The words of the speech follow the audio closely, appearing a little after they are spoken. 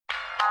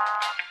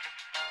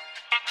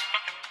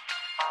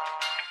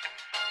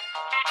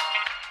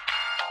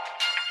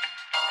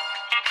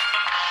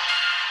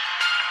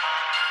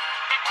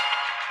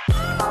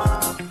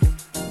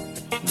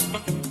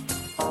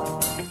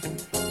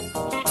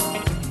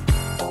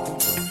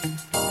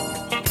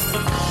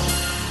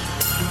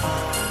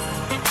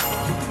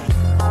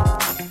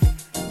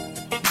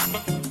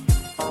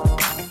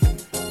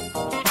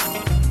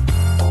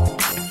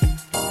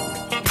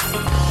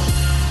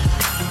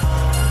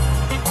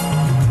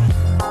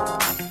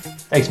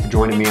Thanks for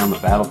joining me on the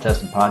Battle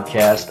Tested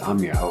Podcast. I'm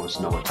your host,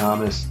 Noah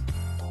Thomas.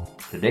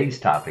 Today's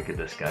topic of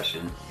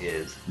discussion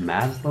is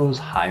Maslow's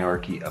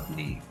hierarchy of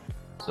needs.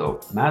 So,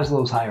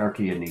 Maslow's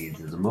hierarchy of needs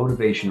is a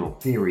motivational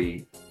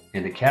theory,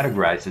 and it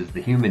categorizes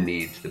the human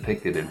needs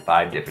depicted in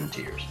 5 different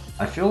tiers.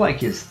 I feel like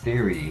his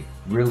theory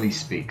really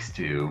speaks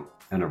to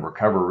a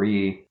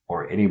recovery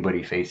or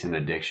anybody facing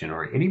addiction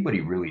or anybody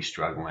really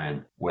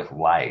struggling with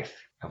life.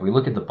 If we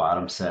look at the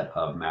bottom set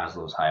of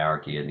Maslow's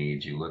hierarchy of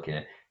needs, you look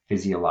at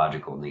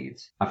physiological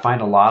needs. I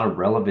find a lot of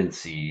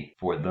relevancy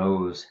for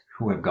those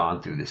who have gone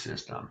through the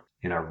system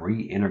and are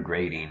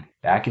reintegrating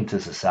back into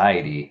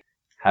society,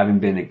 having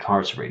been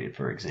incarcerated,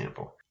 for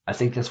example. I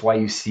think that's why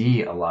you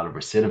see a lot of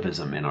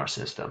recidivism in our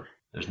system.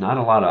 There's not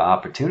a lot of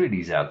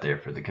opportunities out there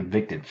for the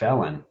convicted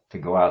felon to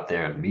go out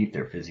there and meet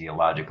their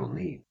physiological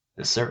needs.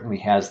 This certainly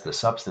has the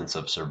substance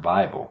of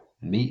survival,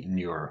 meeting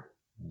your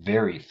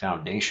very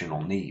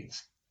foundational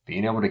needs.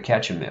 Being able to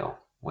catch a meal.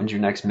 When's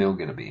your next meal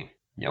going to be?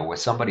 With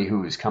somebody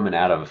who is coming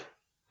out of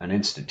an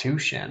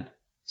institution,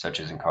 such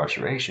as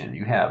incarceration,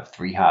 you have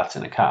 3 hots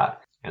and a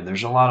cot. And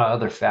there's a lot of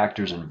other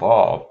factors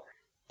involved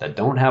that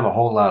don't have a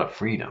whole lot of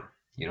freedom.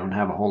 You don't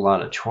have a whole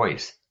lot of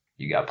choice.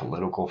 You got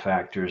political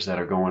factors that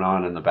are going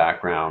on in the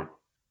background,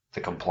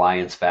 the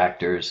compliance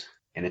factors,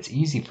 and it's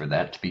easy for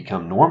that to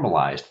become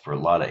normalized for a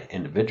lot of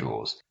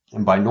individuals.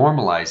 And by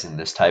normalizing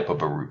this type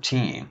of a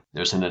routine,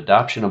 there's an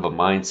adoption of a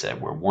mindset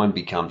where one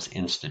becomes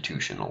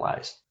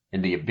institutionalized.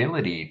 And the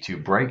ability to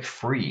break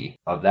free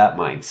of that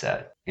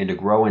mindset and to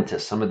grow into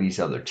some of these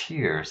other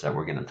tiers that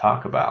we're going to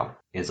talk about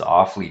is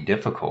awfully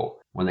difficult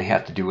when they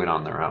have to do it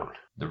on their own.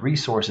 The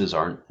resources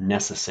aren't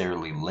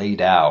necessarily laid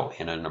out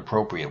in an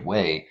appropriate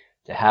way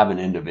to have an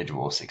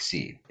individual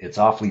succeed. It's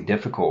awfully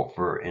difficult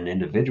for an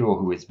individual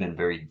who has been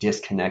very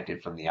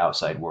disconnected from the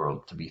outside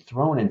world to be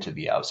thrown into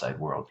the outside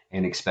world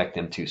and expect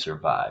them to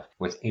survive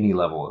with any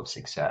level of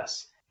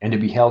success, and to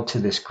be held to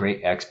this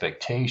great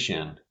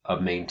expectation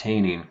of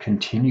maintaining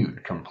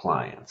continued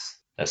compliance.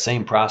 That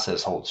same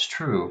process holds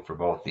true for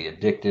both the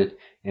addicted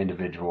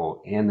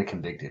individual and the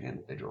convicted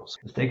individuals.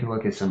 Let's take a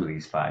look at some of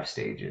these 5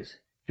 stages.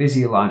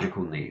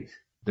 Physiological needs.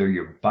 They're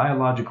your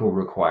biological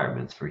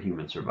requirements for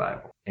human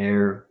survival.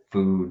 Air,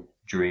 food,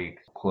 drink,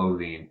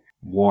 clothing,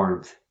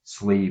 warmth,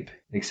 sleep,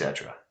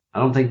 etc. I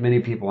don't think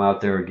many people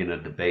out there are going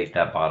to debate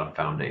that bottom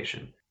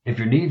foundation. If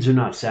your needs are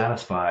not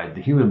satisfied,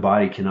 the human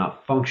body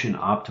cannot function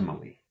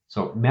optimally.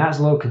 So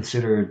Maslow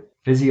considered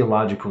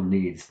physiological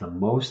needs the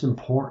most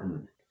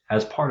important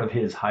as part of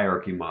his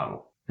hierarchy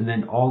model. And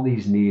then all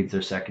these needs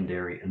are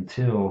secondary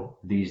until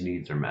these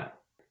needs are met.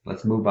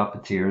 Let's move up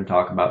a tier and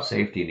talk about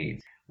safety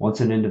needs.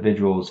 Once an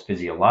individual's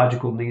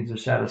physiological needs are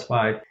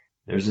satisfied,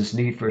 there's this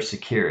need for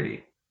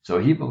security. So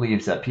he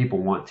believes that people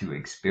want to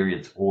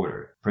experience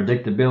order,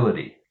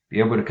 predictability, be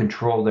able to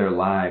control their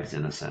lives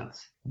in a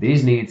sense.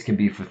 These needs can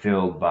be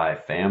fulfilled by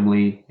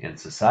family and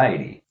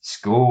society,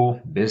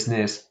 school,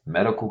 business,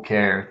 medical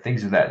care,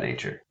 things of that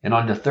nature. And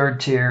on the 3rd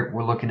tier,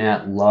 we're looking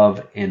at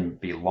love and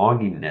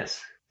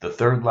belongingness. The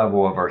 3rd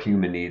level of our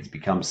human needs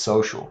becomes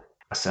social,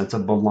 a sense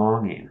of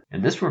belonging.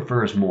 And this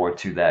refers more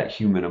to that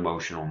human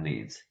emotional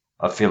needs.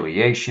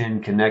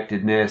 Affiliation,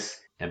 connectedness,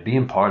 and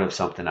being part of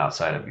something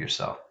outside of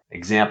yourself.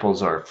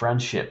 Examples are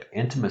friendship,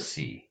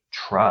 intimacy,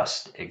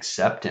 trust,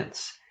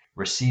 acceptance,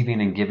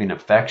 receiving and giving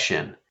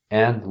affection,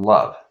 and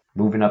love.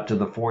 Moving up to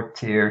the 4th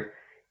tier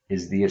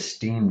is the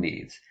esteem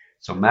needs.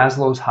 So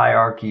Maslow's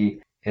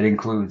hierarchy, it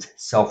includes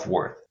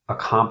self-worth,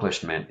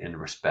 accomplishment, and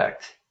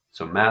respect.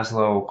 So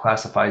Maslow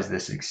classifies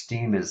this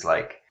esteem as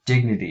like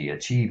dignity,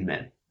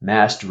 achievement,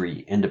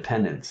 mastery,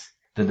 independence,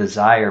 the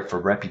desire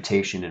for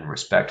reputation and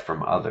respect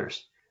from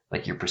others,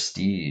 like your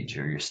prestige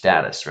or your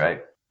status,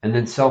 right? And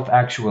then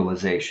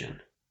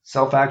self-actualization.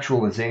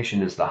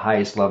 Self-actualization is the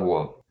highest level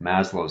of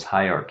Maslow's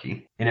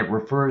hierarchy, and it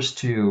refers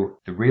to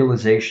the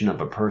realization of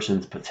a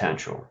person's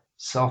potential,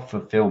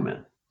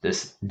 self-fulfillment,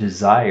 this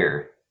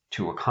desire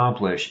to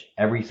accomplish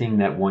everything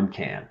that one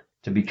can,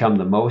 to become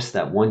the most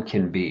that one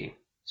can be.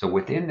 So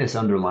within this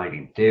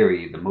underlying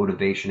theory, the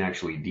motivation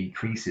actually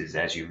decreases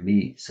as you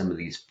meet some of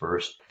these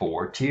first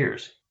 4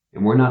 tiers.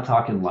 And we're not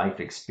talking life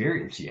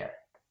experience yet,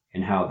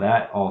 and how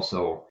that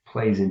also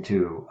plays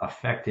into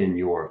affecting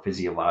your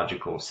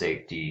physiological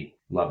safety,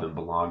 love and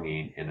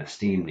belonging, and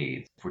esteem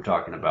needs. If we're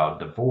talking about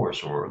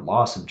divorce or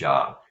loss of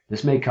job,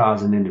 this may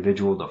cause an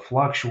individual to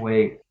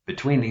fluctuate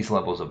between these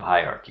levels of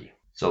hierarchy.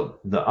 So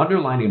the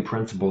underlying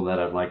principle that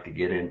I'd like to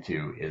get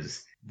into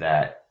is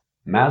that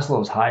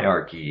Maslow's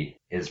hierarchy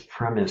is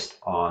premised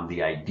on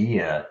the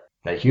idea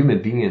that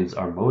human beings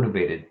are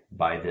motivated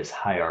by this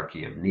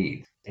hierarchy of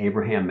needs.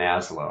 Abraham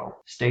Maslow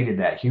stated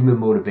that human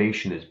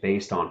motivation is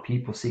based on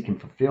people seeking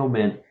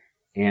fulfillment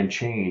and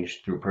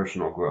change through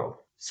personal growth.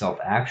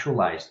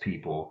 Self-actualized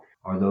people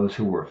are those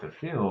who were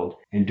fulfilled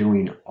in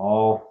doing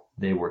all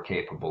they were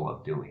capable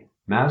of doing.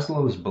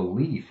 Maslow's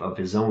belief of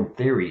his own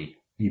theory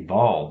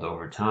evolved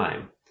over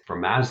time. For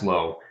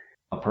Maslow,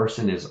 A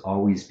person is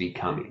always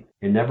becoming.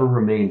 It never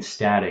remains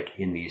static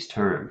in these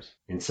terms.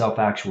 In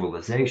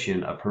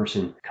self-actualization, a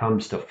person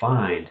comes to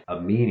find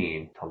a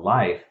meaning to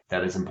life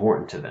that is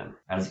important to them.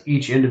 As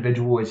each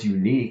individual is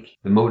unique,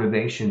 the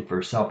motivation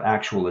for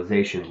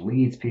self-actualization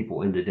leads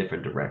people into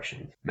different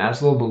directions.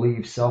 Maslow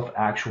believes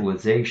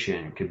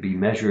self-actualization could be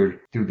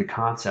measured through the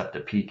concept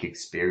of peak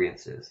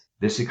experiences.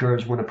 This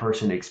occurs when a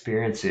person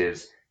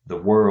experiences the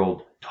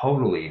world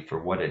totally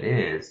for what it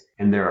is,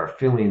 and there are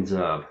feelings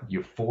of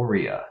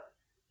euphoria,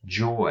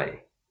 joy,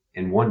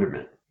 and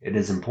wonderment. It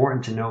is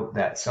important to note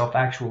that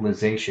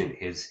self-actualization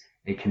is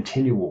a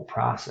continual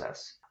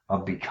process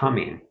of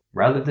becoming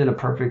rather than a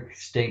perfect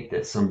state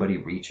that somebody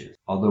reaches.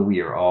 Although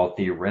we are all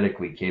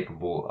theoretically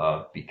capable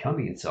of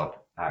becoming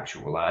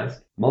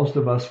self-actualized, most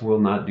of us will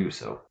not do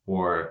so,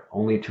 or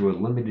only to a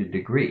limited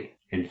degree.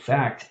 In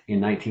fact, in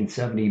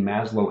 1970,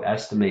 Maslow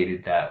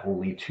estimated that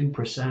only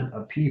 2%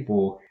 of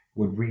people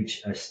would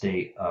reach a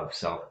state of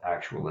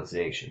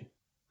self-actualization.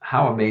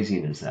 How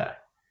amazing is that?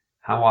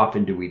 How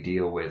often do we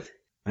deal with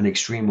an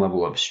extreme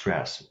level of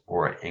stress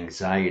or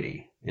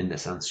anxiety in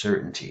this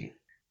uncertainty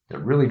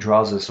that really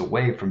draws us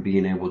away from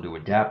being able to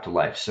adapt to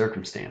life's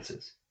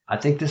circumstances? I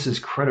think this is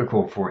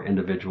critical for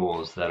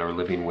individuals that are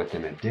living with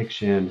an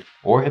addiction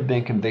or have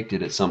been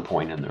convicted at some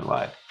point in their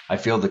life. I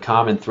feel the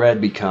common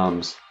thread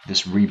becomes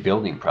this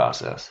rebuilding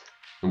process,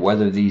 and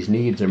whether these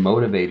needs are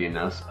motivating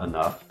us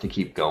enough to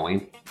keep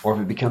going, or if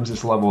it becomes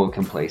this level of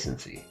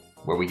complacency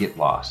where we get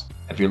lost.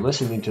 If you're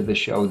listening to the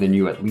show, then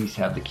you at least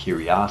have the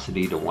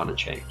curiosity to want to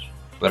change.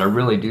 But I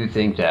really do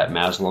think that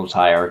Maslow's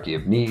hierarchy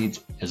of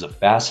needs is a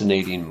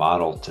fascinating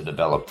model to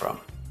develop from.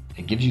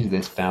 It gives you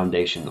this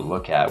foundation to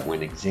look at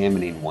when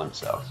examining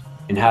oneself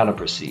and how to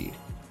proceed.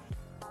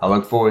 I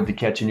look forward to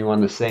catching you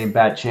on the Same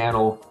Bat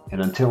channel,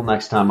 and until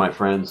next time, my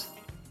friends,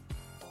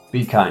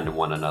 be kind to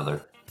one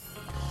another.